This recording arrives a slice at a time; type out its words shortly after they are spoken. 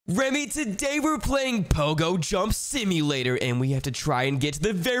Remi, today we're playing Pogo Jump Simulator, and we have to try and get to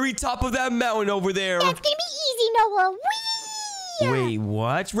the very top of that mountain over there. That's gonna be easy, Noah. Whee! Wait,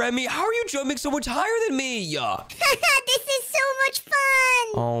 what? Remi, how are you jumping so much higher than me? This is so much fun.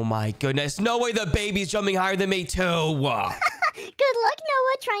 Oh my goodness. No way the baby's jumping higher than me too. Good luck,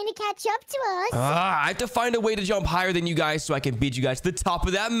 Noah, trying to catch up to us. I have to find a way to jump higher than you guys so I can beat you guys to the top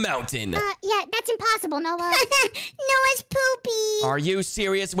of that mountain. Yeah, that's impossible, Noah. Noah's poopy. Are you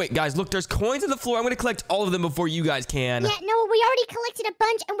serious? Wait, guys, look, there's coins on the floor. I'm going to collect all of them before you guys can. Yeah, Noah, we already collected a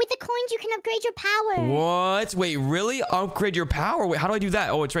bunch, and with the coins, you can upgrade your power. What? Wait, really? Upgrade your power? Wait, how do I do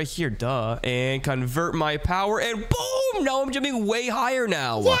that? Oh, it's right here. Duh. And convert my power, and boom! Now I'm jumping way higher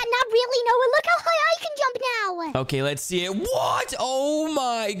now. Yeah, not really, Noah. Look how high I can jump now. Okay, let's see it. What? Oh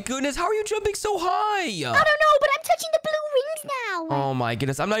my goodness. How are you jumping so high? I don't know, but I'm touching the blue rings now. Oh my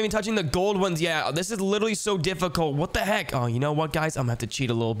goodness. I'm not even touching the gold ones yet. This is literally so difficult. What the heck? Oh, you know what, guys? I'm gonna have to cheat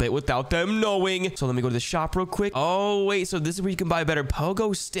a little bit without them knowing. So let me go to the shop real quick. Oh, wait. So this is where you can buy better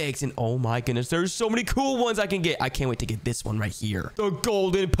pogo sticks. And oh my goodness, there's so many cool ones I can get. I can't wait to get this one right here. The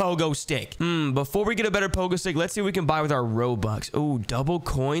golden pogo stick. Before we get a better pogo stick, let's see what we can buy with our Robux. Oh, double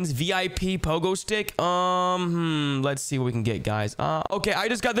coins. VIP pogo stick. Let's see what we can get, guys. Okay, I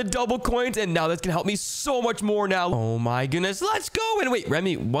just got the double coins, and now that's gonna help me so much more now. Oh my goodness, let's go. And wait,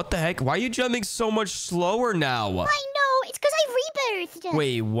 Remi, what the heck? Why are you jumping so much slower now? I know, it's because I rebirthed.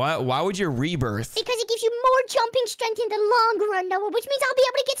 Wait, what? Why would you rebirth? Because it gives you more jumping strength in the long run, Noah, which means I'll be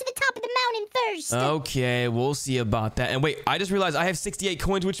able to get to the top of the mountain first. Okay, we'll see about that. And wait, I just realized I have 68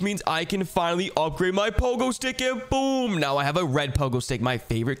 coins, which means I can finally upgrade my pogo stick, and boom! Now I have a red pogo stick, my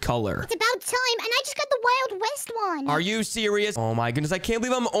favorite color. It's about time, and I just got the Wild West one. Are you serious? Oh my goodness, I can't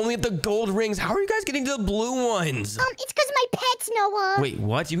believe I'm only at the gold rings. How are you guys getting to the blue ones? It's because of my pets, Noah. Wait,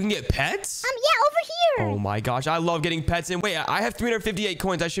 what? You can get pets? Yeah, over here. Oh my gosh, I love getting pets. And wait, I have 358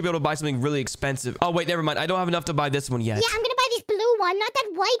 coins. I should be able to buy something really expensive. Oh wait, never mind. I don't have enough to buy this one yet. Yeah, I'm gonna buy this blue one, not that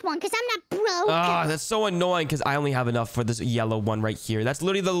white one, because I'm not broke. That's so annoying because I only have enough for this yellow one right here. That's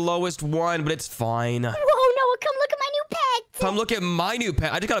literally the lowest one, but it's fine. Whoa, Noah, come look at my new pet. Come look at my new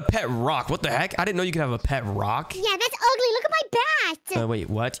pet. I just got a pet rock. What the heck? I didn't know you could have a pet rock. Yeah, that's ugly. Look at my bat. Wait,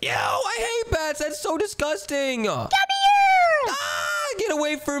 what? Ew, I hate bats. That's so disgusting. Come here. Get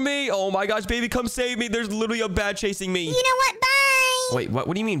away from me. Oh my gosh, baby, come save me. There's literally a bat chasing me. You know what? Bye. Wait,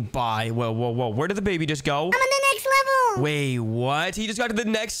 what do you mean bye? Whoa, whoa, whoa. Where did the baby just go? I'm on the next level. Wait, what? He just got to the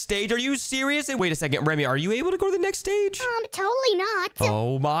next stage? Are you serious? And wait a second, Remi, are you able to go to the next stage? Totally not.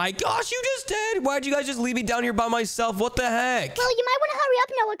 Oh my gosh, you just did. Why'd you guys just leave me down here by myself? What the heck? Well, you might want to hurry up,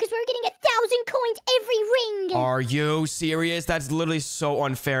 Noah, because we're getting 1,000 coins every ring. Are you serious? That's literally so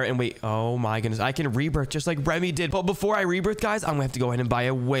unfair. And wait, oh my goodness, I can rebirth just like Remi did. But before I rebirth, guys, I'm gonna have to go ahead and buy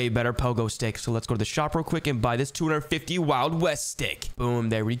a way better pogo stick. So let's go to the shop real quick and buy this 250 Wild West stick. Boom,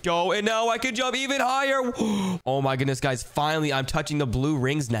 there we go. And now I can jump even higher. Oh my goodness, guys, finally I'm touching the blue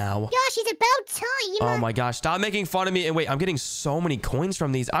rings now. Gosh, it's about time. Oh my gosh, stop making fun of me. And wait, I'm getting so many coins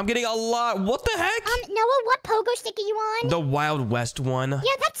from these. I'm getting a lot. What the heck? Noah, what pogo stick are you on? The Wild West one. Yeah,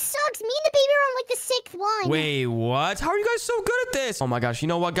 that sucks. Me and the baby are on like the 6th one. Wait, what? How are you guys so good at this? Oh my gosh, you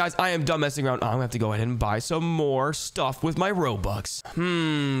know what, guys? I am done messing around. I'm gonna have to go ahead and buy some more stuff with my Robux.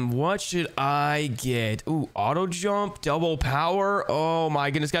 What should I get? Ooh, auto jump, double power. Oh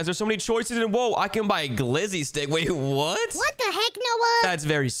my goodness, guys, there's so many choices. And whoa, I can buy a glizzy stick. Wait, what? What the heck, Noah? That's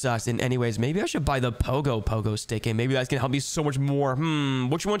very sus. And anyways, maybe I should buy the pogo stick, and maybe that's gonna help me so much more.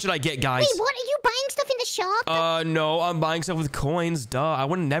 Which one should I get, guys? Wait, what? Are you buying stuff in the shop? No, I'm buying stuff with coins. Duh, I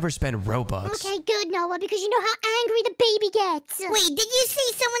would never spend Robux. Okay, good, Noah, because you know how angry the baby gets. Wait, did you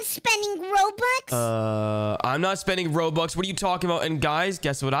see someone spending Robux? I'm not spending Robux. What are you talking about? And guys,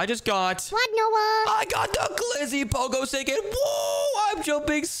 guess what I just got? What, Noah? I got the glizzy pogo stick, and whoa, I'm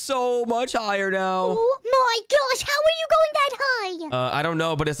jumping so much higher now. Oh my gosh, how are you going that high? I don't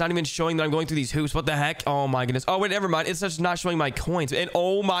know, but it's not even showing that I'm going through these hoops. What the heck? Oh my goodness. Oh wait, never mind. It's just not showing my coins. And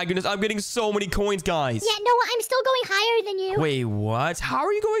oh my goodness, I'm getting so many coins, guys. Yeah, Noah, I'm still going higher than you. Wait, what? How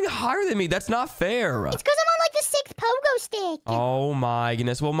are you going higher than me? That's not fair. It's because I'm on like the 6th pogo stick. Oh my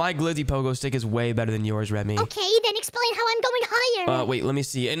goodness. Well, my glizzy pogo stick is way better than yours, Remi. Okay, then explain how I'm going higher. Wait, let me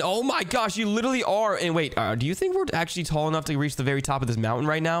see. And oh my gosh, you literally are. And wait, do you think we're actually tall enough to reach the very top of this mountain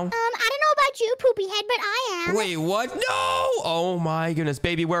right now? I don't know about you, poopy head, but I am. Wait, what? No! Oh my goodness,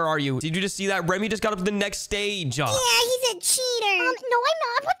 baby, where are you? Did you just see that? Remi just got up to the next stage. Yeah, he's a cheater. No, I'm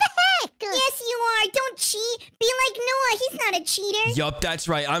not. What the heck? Yes, you are. Don't cheat. Be like Noah. He's not a cheater. Yup, that's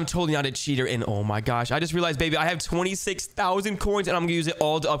right. I'm totally not a cheater. And oh my gosh, I just realized, baby, I have 26,000 coins and I'm gonna use it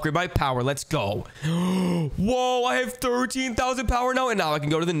all to upgrade my power. Let's go. Whoa, I have 13,000 power now, and now I can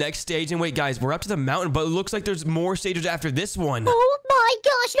go to the next stage. And wait, guys, we're up to the mountain, but it looks like there's more stages after this one. Oh my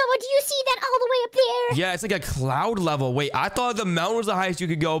gosh, Noah, do you see that all the way up there? Yeah, it's like a cloud level. Wait, I thought the mountain was the highest you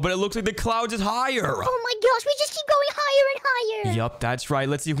could go, but it looks like the clouds is higher. Oh my gosh, we just keep going higher and higher. Yup, that's right.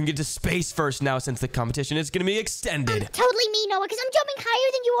 Let's see if we can get to space first now, since the competition is gonna be extended. Totally me, Noah, because I'm jumping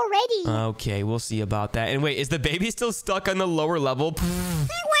higher than you already. Okay, we'll see about that. And wait, is the baby still stuck on the lower level? Why are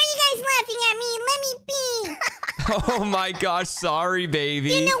you guys laughing at me? Let me be. Oh my gosh, sorry, baby.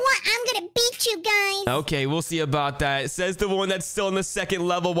 You know what? I'm gonna beat you guys. Okay, we'll see about that. Says the one that's still in the second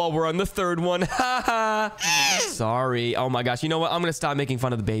level while we're on the third one. Haha. Sorry. Oh my gosh, you know what? I'm gonna stop making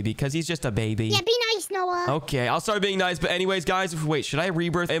fun of the baby because he's just a baby. Yeah, be nice, Noah. Okay, I'll start being nice. But anyways, guys, wait, should I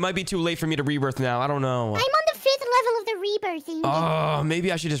rebirth? It might be too late for me to rebirth now. I don't know. I'm on the 5th level of the rebirthing. Oh,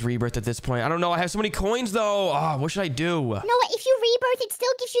 maybe I should just rebirth at this point. I don't know. I have so many coins, though. Oh, what should I do? Noah, if you rebirth, it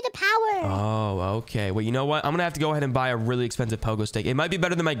still gives you the power. Oh, okay. Well, you know what? I'm gonna have to go ahead and buy a really expensive pogo stick. It might be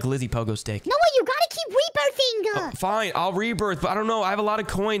better than my glizzy pogo stick. Noah, you gotta keep rebirthing. Fine, I'll rebirth, but I don't know. I have a lot of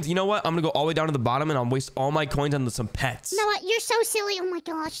coins. You know what? I'm gonna go all the way down to the bottom and I'll waste all my coins on some pets. Noah, you're so silly. Oh my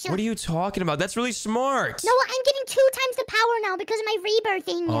gosh. What are you talking about? That's really smart. Noah, I'm getting 2 times the power now because of my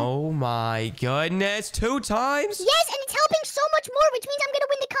rebirthing. Oh my goodness. 2 times? Yes, and it's helping so much more, which means I'm gonna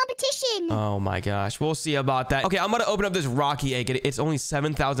win the competition. Oh my gosh. We'll see about that. Okay, I'm gonna open up this rocky egg. It's only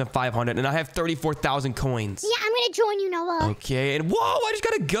 7,500 and I have 34,000 coins. Yeah, I'm gonna join you, Noah. Okay, and whoa, I just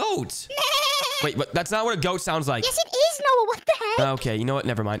got a goat. Wait, but that's not what a goat sounds like. Yes, it is, Noah. What the heck? Okay, you know what?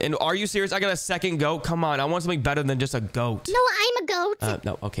 Never mind. And are you serious? I got a second goat? Come on, I want something better than just a goat. Noah, I'm a goat.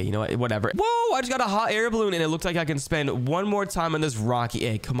 No, okay, you know what? Whatever. Whoa, I just got a hot air balloon, and it looks like I can spend one more time on this rocky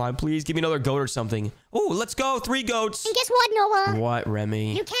egg. Come on, please give me another goat or something. Oh, let's go. 3 goats. And guess what, Noah? What,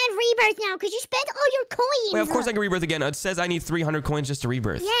 Remi? You can't rebirth now because you spent all your coins. Wait, of course I can rebirth again. It says I need 300 coins just to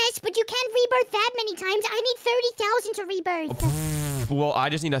rebirth. Yes, but you can't rebirth that many times. I need 30,000 to rebirth. Well, I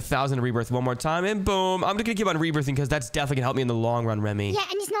just need 1,000 to rebirth one more time, and boom. I'm just gonna keep on rebirthing because that's definitely gonna help me in the long run, Remi. Yeah,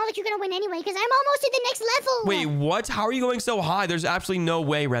 and it's not like you're gonna win anyway because I'm almost at the next level. Wait, what? How are you going so high? There's absolutely no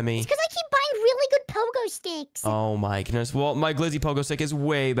way, Remi. It's because I keep buying really good pogo sticks. Oh my goodness. Well, my glizzy pogo stick is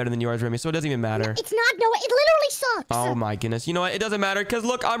way better than yours, Remi, so it doesn't even matter. It's not, Noah. It literally sucks. Oh my goodness. You know what? It doesn't matter because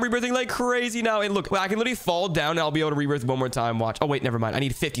look, I'm rebirthing like crazy now. And look, I can literally fall down and I'll be able to rebirth one more time. Watch. Oh wait, never mind. I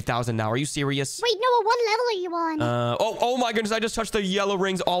need 50,000 now. Are you serious? Wait, Noah, what level are you on? Oh my goodness. I just touched the yellow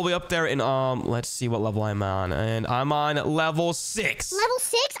rings all the way up there. And let's see what level I'm on. And I'm on level 6. Level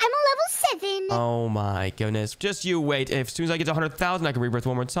 6? I'm on level 7. Oh my goodness. Just you wait. As soon as I get to 100,000, I can rebirth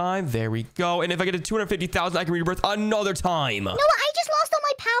one more time. There we go. And if I get to 250,000, I can rebirth another time. Noah, I just lost all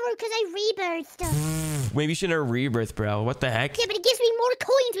my power because I rebirthed. Maybe you shouldn't have rebirth, bro. What the heck? Yeah, but it gives me more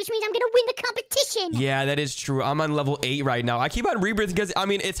coins, which means I'm gonna win the competition. Yeah, that is true. I'm on level 8 right now. I keep on rebirthing because, I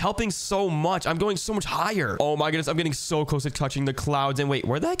mean, it's helping so much. I'm going so much higher. Oh my goodness, I'm getting so close to touching the clouds. And wait,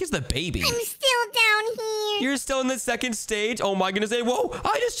 where the heck is the baby? I'm still down here. You're still in the second stage? Oh my goodness. Hey, whoa,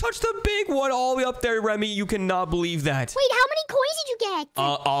 I just touched the big one all the way up there, Remi. You cannot believe that. Wait, how many coins did you get?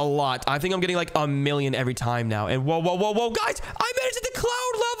 A lot. I think I'm getting like 1,000,000 every time now. And whoa, guys, I made it to the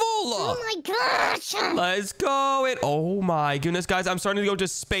cloud level. Oh my gosh. Let's go. And oh my goodness, guys, I'm starting to go to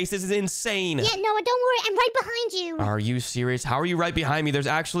space. This is insane. Yeah, Noah, don't worry. I'm right behind you. Are you serious? How are you right behind me? There's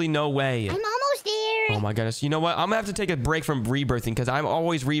actually no way. I'm almost there. Oh my goodness. You know what? I'm gonna have to take a break from rebirthing because I'm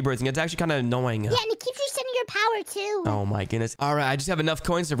always rebirthing. It's actually kind of annoying. Yeah, and it keeps resetting your power too. Oh my goodness. All right, I just have enough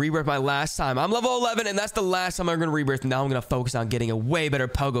coins to rebirth my last time. I'm level 11, and that's the last time I'm gonna rebirth. Now I'm gonna focus on getting a way better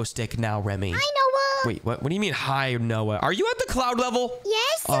pogo stick now, Remi. Hi, Noah. Wait, what do you mean, hi, Noah? Are you at the cloud level?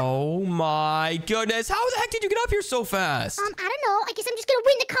 Yes. Oh my goodness. How the heck did you get up here so fast? I don't know. I guess I'm just gonna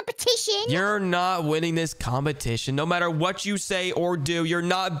win the competition. You're not winning this competition. No matter what you say or do, you're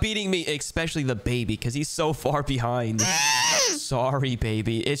not beating me, especially the baby, because he's so far behind. Sorry,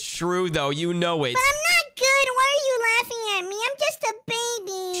 baby. It's true, though. You know it. But I'm not good. Why are you laughing at me? I'm just a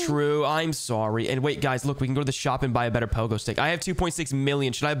baby. True. I'm sorry. And wait, guys, look, we can go to the shop and buy a better pogo stick. I have 2.6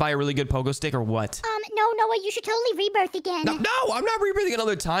 million. Should I buy a really good pogo stick or what? No, Noah, you should totally rebirth again. No, I'm not rebirthing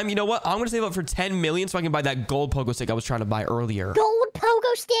another time. You know what? I'm going to save up for 10 million so I can buy that gold pogo stick I was trying to buy earlier. Gold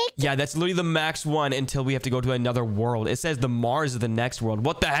pogo stick? Yeah, that's literally the max one until we have to go to another world. It says the Mars is the next world.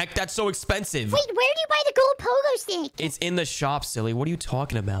 What the heck? That's so expensive. Wait, where do you buy the gold pogo stick? It's in the shop, silly. What are you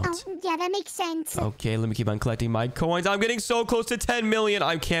talking about? Oh, yeah, that makes sense. Okay, let me keep on collecting my coins. I'm getting so close to 10 million.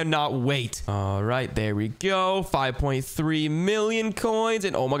 I cannot wait. All right, there we go. 5.3 million coins.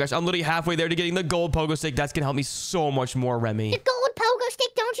 And oh my gosh, I'm literally halfway there to getting the gold pogo stick. That's going to help me so much more, Remi. The gold pogo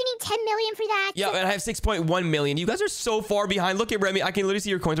stick. Don't you need 10 million for that? Yeah, and I have 6.1 million. You guys are so far behind. Look at Remi. I can literally see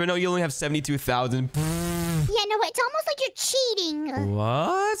your coins right now. You only have 72,000. Yeah, no, it's almost like you're cheating.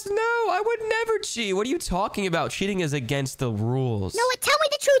 What? No, I would never cheat. What are you talking about? Cheating is against the rules. No, tell me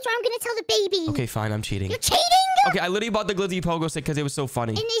the truth or I'm gonna tell the baby. Okay, fine. I'm cheating. You're cheating? Okay, I literally bought the glizzy pogo stick because it was so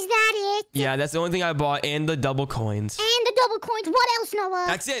funny. And is that it? Yeah, that's the only thing I bought, and the double coins. And the double coins. What else, Noah?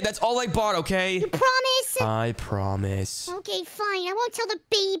 That's it. That's all I bought, okay? You promise? I promise. Okay, fine. I won't tell the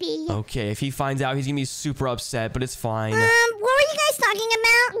baby. Okay, if he finds out, he's gonna be super upset, but it's fine. What were you guys talking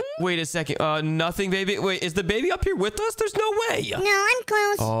about? Wait a second. Nothing, baby. Wait, is the baby up here with us? There's no way. No, I'm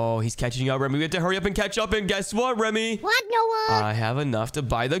close. Oh, he's catching up, Remi. We have to hurry up and catch up. And guess what, Remi? What, Noah? I have enough to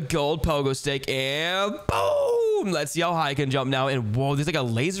buy the gold pogo stick, and boom! Let's see how high I can jump now. And whoa, there's like a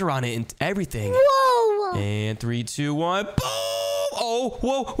laser on it and everything. Whoa! And 3, 2, 1, boom! Oh,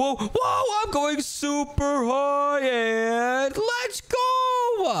 whoa, whoa, whoa! I'm going super high, and let's go!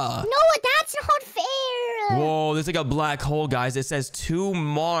 Noah, that's not fair. Whoa, there's like a black hole, guys. It says to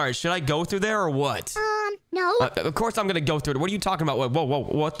Mars. Should I go through there or what? No. Of course I'm gonna go through it. What are you talking about? Whoa, whoa,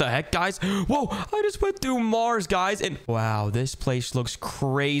 what the heck, guys? Whoa, I just went through Mars, guys. And wow, this place looks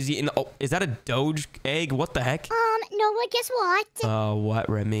crazy. And oh, is that a Doge egg? What the heck? Noah, guess what? What,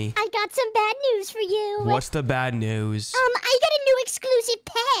 Remi? I got some bad news for you. What's the bad news? I got a new exclusive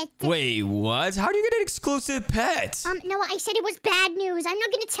pet. Wait, what? How do you get an exclusive pet? Noah, I said it was bad news. I'm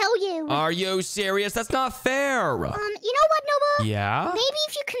not gonna tell you. Are you serious? That's not fair. You know what, Noah? Yeah? Maybe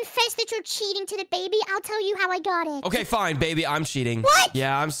if you confess that you're cheating to the baby, I'll tell you how I got it. Okay, fine, baby. I'm cheating. What?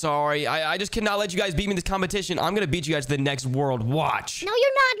 Yeah, I'm sorry. I just cannot let you guys beat me in this competition. I'm gonna beat you guys to the next world. Watch. No,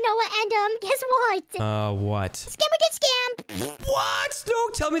 you're not, Noah. And, guess what? What? Scammer get scammed. What? No,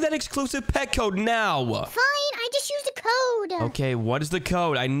 tell me that exclusive pet code now. Fine, I just used a code. Okay, what is the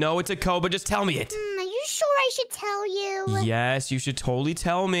code? I know it's a code, but just tell me it. Are you sure I should tell you? Yes, you should totally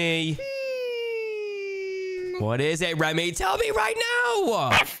tell me. What is it, Remi? Tell me right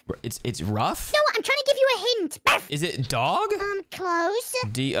now. It's rough? No, I'm trying to give you a hint. Is it dog? Close.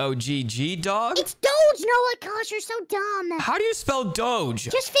 D-O-G-G, dog? It's Doge, Noah. Gosh, you're so dumb. How do you spell Doge?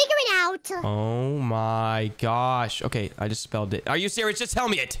 Just figure it out. Oh my gosh. Okay, I just spelled it. Are you serious? Just tell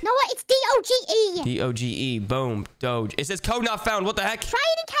me it. Noah, it's D-O-G-E. D-O-G-E. Boom. Doge. It says code not found. What the heck? Try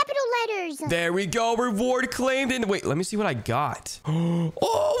it in capital letters. There we go. Reward claimed. And wait, let me see what I got.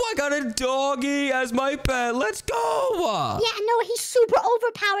 Oh, I got a doggy as my pet. Let's go. Yeah, Noah, he's super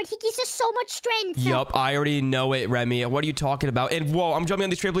overpowered. He gives us so much strength. Yup, I already know it, Remi. What are you talking about? And whoa, I'm jumping on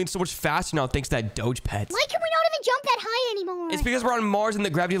these trampolines so much faster now thanks to that Doge pet. Why can we not even jump that high anymore? It's because we're on Mars and the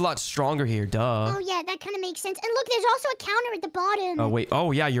gravity is a lot stronger here, duh. Oh, yeah, that kind of makes sense. And look, there's also a counter at the bottom. Oh, wait.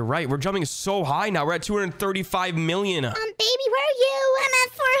 Oh, yeah, you're right. We're jumping so high now. We're at 235 million. Baby, where are you? I'm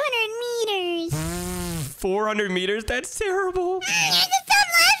at 400 meters. 400 meters? That's terrible. Stop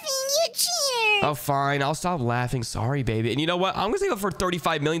laughing, you cheater. Oh, fine. I'll stop laughing. Sorry, baby. And you know what? I'm going to save up for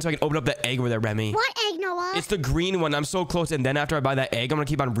 35 million so I can open up the egg over there, Remi. What egg, Noah? It's the green one. I'm so close. And then after I buy that egg, I'm going to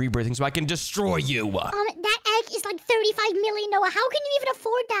keep on rebirthing so I can destroy you. That egg is like 35 million, Noah. How can you even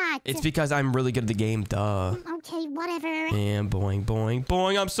afford that? It's because I'm really good at the game, duh. Okay, whatever. And boing, boing,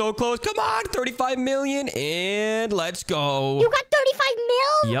 boing. I'm so close. Come on, 35 million. And let's go. You got 35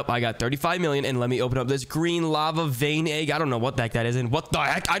 mil? Yep, I got 35 million. And let me open up this green lava vein egg. I don't know what the heck that is. And what the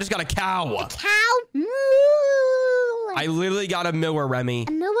heck? I just got a cow. A cow? Moo. I literally got a mower, Remi.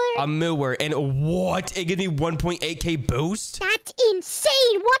 A mower? A mower. And what? It gives me 1.8k boost? That's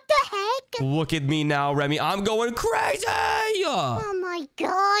insane. What the heck? Look at me now, Remi. I'm going crazy. Oh my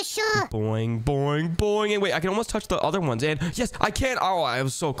gosh. Boing, boing, boing. And wait, I can almost touch the other ones. And yes, I can. Oh, I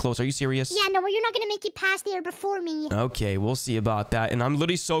was so close. Are you serious? Yeah, no, you're not going to make it past there before me. Okay, we'll see about that. And I'm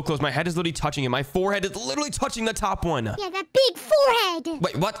literally so close. My head is literally touching it. My forehead is literally touching the top one. Yeah, that big forehead.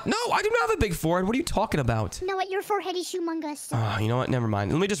 Wait, what? No, I do not have a big forehead. What are you talking about? You know what? Your forehead is humongous. You know what? Never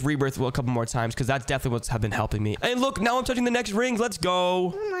mind. Let me just rebirth a couple more times because that's definitely what's been helping me. And look, now I'm touching the next ring. Let's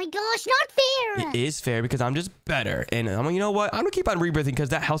go. Oh my gosh, not fair. It is fair because I'm just better. And you know what? I'm going to keep on rebirthing because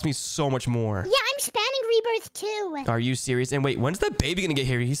that helps me so much more. Yeah, I'm spanning rebirth too. Are you serious? And wait, when's the baby going to get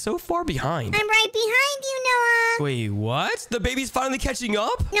here? He's so far behind. I'm right behind you, Noah. Wait, what? The baby's finally catching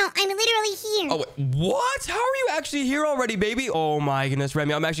up? No, I'm literally here. Oh, wait, what? How are you actually here already, baby? Oh my goodness,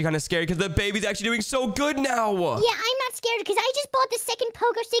 Remi. I'm actually kind of scared because the baby's actually doing so good now. Yeah, I'm not scared because I just bought the second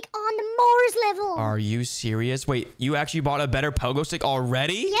pogo stick on the Mars level. Are you serious? Wait, you actually bought a better pogo stick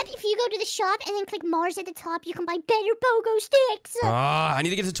already? Yep, if you go to the shop and then click Mars at the top, you can buy better pogo sticks. I need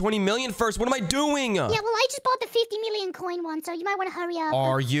to get to 20 million first. What am I doing? Yeah, well, I just bought the 50 million coin one, so you might want to hurry up.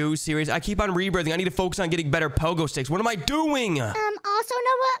 Are you serious? I keep on rebirthing. I need to focus on getting better pogo sticks. What am I doing? Also,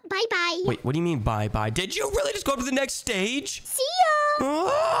 Noah, bye-bye. Wait, what do you mean bye-bye? Did you really just go to the next stage? See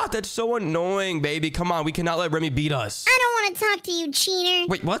ya. That's so annoying, baby. Come on, we cannot let Remi beat us. I don't want to talk to you, cheater.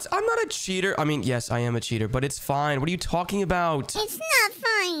 Wait, what? I'm not a cheater. I mean, yes, I am a cheater, but it's fine. What are you talking about? It's not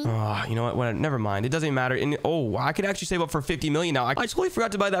fine. You know what? Never mind. It doesn't even matter. And I could actually save up for 50 million now. I totally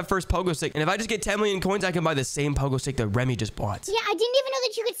forgot to buy that first pogo stick. And if I just get 10 million coins, I can buy the same pogo stick that Remi just bought. Yeah, I didn't even know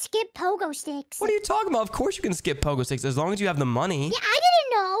that you could skip pogo sticks. What are you talking about? Of course you can skip pogo sticks as long as you have the money. Yeah, I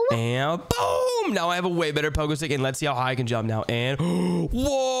didn't know. And boom! Now I have a way better pogo stick. And let's see how high I can jump now. And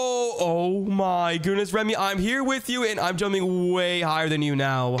whoa! Oh my goodness, Remi, I'm here with you, and I'm jumping way higher than you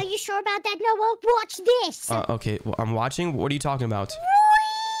now. Are you sure about that, Noah? Watch this. Okay, well, I'm watching. What are you talking about?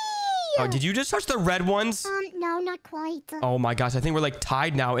 Oh, did you just touch the red ones? No, not quite. Oh my gosh, I think we're like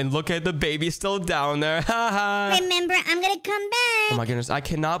tied now. And look at the baby still down there. Remember, I'm gonna come back. Oh my goodness, I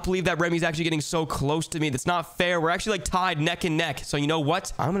cannot believe that Remi's actually getting so close to me. That's not fair. We're actually like tied neck and neck. So you know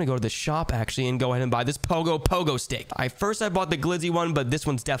what? I'm gonna go to the shop actually and go ahead and buy this pogo stick. First I bought the glizzy one, but this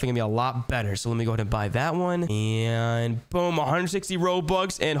one's definitely gonna be a lot better. So let me go ahead and buy that one. And boom, 160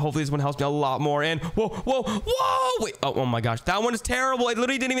 Robux. And hopefully this one helps me a lot more. And whoa. Wait, oh my gosh, that one is terrible. It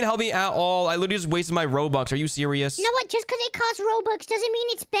literally didn't even help me at all. I literally just wasted my Robux. Are you serious? You know what? Just because it costs Robux doesn't mean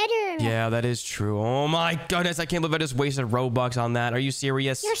it's better. Yeah, that is true. Oh my goodness, I can't believe I just wasted Robux on that. Are you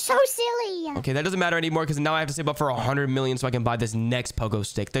serious? You're so silly. Okay, that doesn't matter anymore because now I have to save up for 100 million so I can buy this next pogo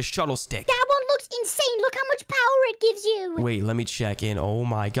stick, the shuttle stick. That one looks insane. Look how much power it gives you. Wait, let me check in. Oh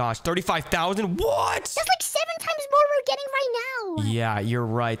my gosh, 35,000? What? That's like 7 times more we're getting right now. Yeah, you're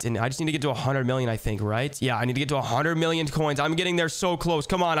right. And I just need to get to 100 million, I think, right? Yeah, I need to get to 100 million coins. I'm getting there so close.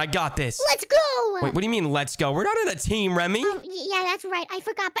 Come on, I got this. Let's go. Wait, what do you mean, let's go? We're not in a team, Remi. Yeah, that's right. I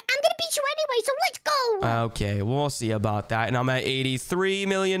forgot. But I'm going to beat you anyway, so let's go. Okay, we'll see about that. And I'm at 83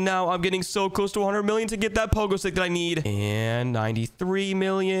 million now. I'm getting so close to 100 million to get that pogo stick that I need. And 93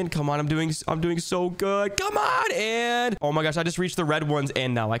 million. Come on, I'm doing so good. Come on. And oh my gosh, I just reached the red ones.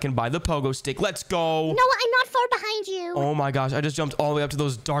 And now I can buy the pogo stick. Let's go. Noah, I'm not far behind you. Oh my gosh, I just jumped all the way up to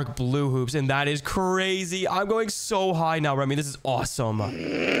those dark blue hoops. And that is crazy. I'm going so high now, Remi. This is awesome. I'll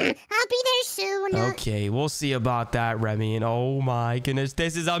be there soon. Okay, we'll see about that, Remi. And oh my goodness,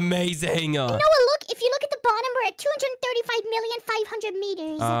 this is amazing. Noah, look. If you look at the bottom, we're at 235,500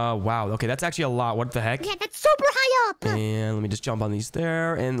 meters. Wow. Okay, that's actually a lot. What the heck? Yeah, that's super high up. And let me just jump on these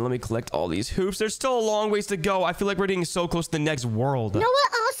there. And let me collect all these hoops. There's still a long ways to go. I feel like we're getting so close to the next world. Noah,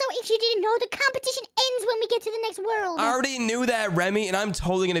 also, if you didn't know, the competition ends when we get to the next world. I already knew that, Remi, and I'm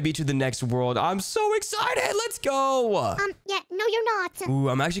totally going to beat you the next world. I'm so excited. Let's go. Yeah, no, you're not. Ooh,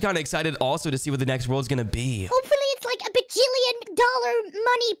 I'm actually kind of excited also to see what the next world's going to be. Hopefully it's like a bajillion-dollar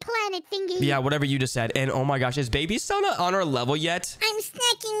money planet thingy. Yeah, whatever you just said. And oh my gosh, is baby still not on our level yet? I'm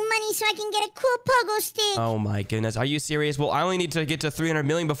stacking money so I can get a cool pogo stick. Oh my goodness, are you serious? Well, I only need to get to 300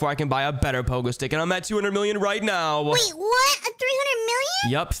 million before I can buy a better pogo stick, and I'm at 200 million right now. Wait, what? A 300 million?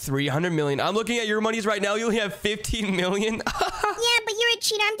 Yup, 300 million. I'm looking at your monies right now. You only have 15 million. Yeah, but you're a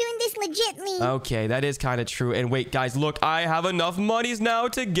cheater. I'm doing this legitly. Okay, that is kind of true. And wait, guys, look, I have enough monies now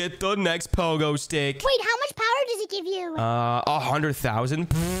to get the next pogo stick. Wait, how much power does it give you? 100,000.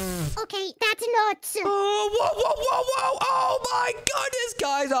 Okay, that's nuts. Whoa. Oh my goodness,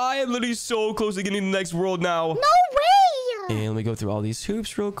 guys. I am literally so close to getting the next world now. No way. And let me go through all these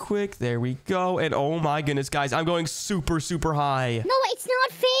hoops real quick. There we go. And oh my goodness, guys, I'm going super high. No, it's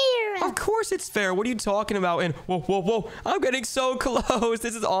not fair. Of course it's fair. What are you talking about? And whoa. I'm getting so close.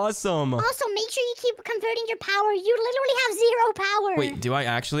 This is awesome. Also, make sure you keep converting your power. You literally have 0 power. Wait, do I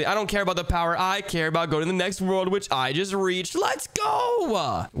actually? I don't care about the power. I care about going to the next world, which I just reached. Let's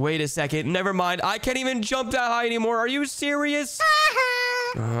go. Wait a second. Never mind. I can't even jump that high anymore. Are you serious?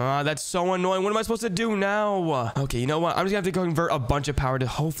 That's so annoying. What am I supposed to do now? Okay, you know what? I'm just gonna have to convert a bunch of power to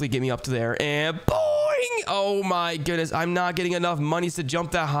hopefully get me up to there. And boing! Oh my goodness. I'm not getting enough monies to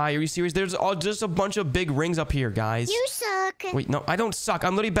jump that high. Are you serious? There's just a bunch of big rings up here, guys. You suck. Wait, no, I don't suck.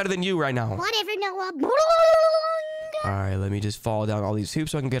 I'm literally better than you right now. Whatever, Noah. All right, let me just fall down all these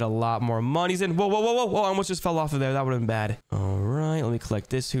hoops so I can get a lot more monies. And whoa. I almost just fell off of there. That would have been bad. All right, let me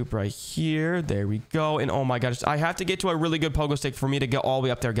collect this hoop right here. There we go. And oh my gosh, I have to get to a really good pogo stick for me to get all the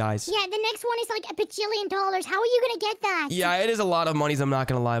way up there, guys. Yeah, the next one is like $1 bajillion. How are you going to get that? Yeah, it is a lot of monies, I'm not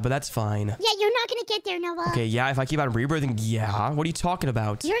going to lie, but that's fine. Yeah, you're not going to get there, Noah. Okay, yeah, if I keep on rebirthing, yeah. What are you talking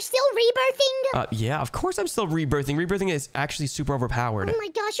about? You're still rebirthing? Yeah, of course I'm still rebirthing. Rebirthing is actually super overpowered. Oh my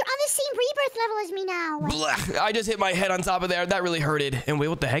gosh, you're on the same rebirth level as me now. Blah, I just hit my my head on top of there. That really hurted. And wait,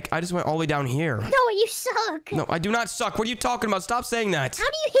 what the heck? I just went all the way down here. Noah, you suck. No, I do not suck. What are you talking about? Stop saying that. How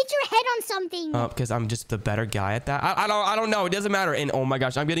do you hit your head on something? Because I'm just the better guy at that. I don't know. It doesn't matter. And oh my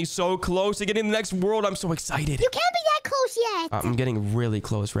gosh, I'm getting so close to getting to the next world. I'm so excited. You can't be that close yet. I'm getting really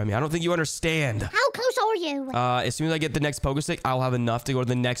close, Remi. I don't think you understand. How close are you? As soon as I get the next pogo stick, I'll have enough to go to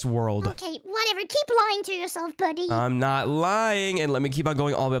the next world. Okay, whatever. Keep lying to yourself, buddy. I'm not lying. And let me keep on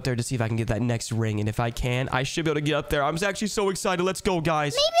going all the way up there to see if I can get that next ring. And if I can, I should be able to get up there. I'm actually so excited. Let's go,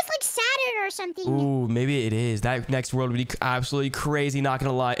 guys. Maybe it's like Saturn or something. Ooh, maybe it is. That next world would be absolutely crazy, not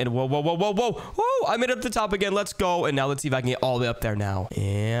gonna lie. And whoa, whoa, whoa, whoa, whoa. Whoa, I made it up to the top again. Let's go. And now let's see if I can get all the way up there now.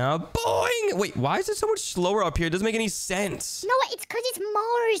 Yeah, boing. Wait, why is it so much slower up here? It doesn't make any sense. No, it's because it's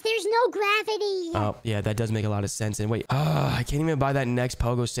Mars. There's no gravity. Oh, yeah, that does make a lot of sense. And wait, I can't even buy that next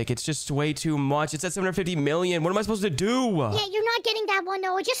pogo stick. It's just way too much. It's at 750 million. What am I supposed to do? Yeah, you're not getting that one,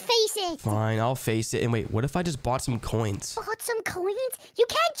 Noah. Just face it. Fine, I'll face it. And wait, what if I just bought some coins? Bought some coins? You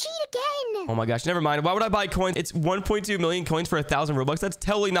can't cheat again. Oh my gosh, never mind. Why would I buy coins? It's 1.2 million coins for 1,000 Robux. That's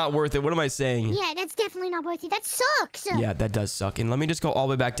totally not worth it. What am I saying? Yeah, that's definitely not worth it. That sucks. Yeah, that does suck. And let me just go all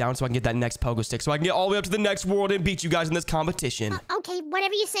the way back down so I can get that next pogo stick. So I can get all the way up to the next world and beat you guys in this competition. Okay,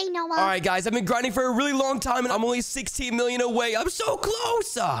 whatever you say, Noah. All right, guys. I've been grinding for a really long time and I'm only 16 million away. I'm so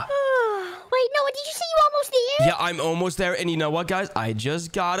close. Wait, Noah, did you say you almost there? Yeah, I'm almost there. And you know what, guys? I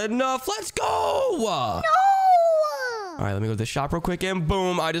just got enough. Let's go. No! All right, let me go to the shop real quick, and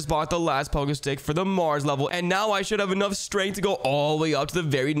boom, I just bought the last pogo stick for the Mars level, and now I should have enough strength to go all the way up to the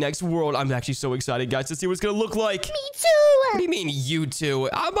very next world. I'm actually so excited, guys, to see what it's gonna look like. Me too! What do you mean, you two?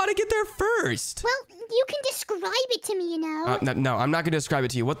 I'm about to get there first. Well, you can describe it to me, you know. No, I'm not gonna describe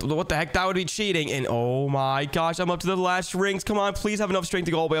it to you. What the heck? That would be cheating. And oh my gosh, I'm up to the last rings. Come on, please have enough strength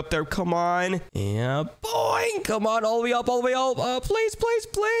to go all the way up there. Come on. Yeah, boing. Come on, all the way up, all the way up. Please, please,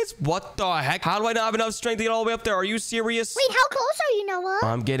 please. What the heck? How do I not have enough strength to get all the way up there? Are you serious? Wait, how close are you, Noah?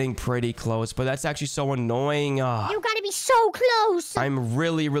 I'm getting pretty close, but that's actually so annoying. You gotta be so close. I'm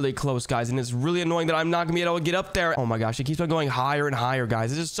really, really close, guys, and it's really annoying that I'm not gonna be able to get up there. Oh my gosh, it keeps on going higher and higher, guys.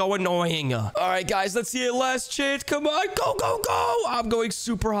 This is so annoying. All right, guys, let's see it. Last chance. Come on, go, go, go. I'm going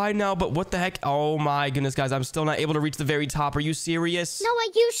super high now, but what the heck? Oh my goodness, guys, I'm still not able to reach the very top. Are you serious?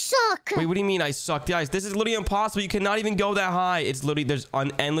 Noah, you suck. Wait, what do you mean I suck? Guys, this is literally impossible. You cannot even go that high. It's literally, there's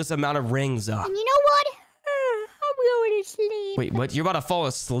an endless amount of rings. And you know what? I'm going to sleep. Wait, what? You're about to fall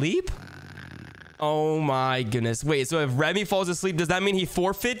asleep? Oh my goodness. Wait, so if Remi falls asleep, does that mean he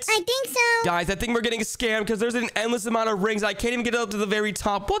forfeits? I think so. Guys, I think we're getting scammed because there's an endless amount of rings. I can't even get up to the very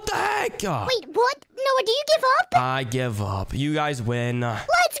top. What the heck? Wait, what? Noah, do you give up? I give up. You guys win.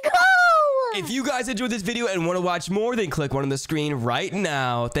 Let's go! If you guys enjoyed this video and want to watch more, then click one on the screen right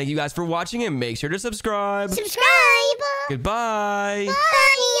now. Thank you guys for watching and make sure to subscribe. Subscribe! Goodbye.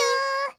 Bye!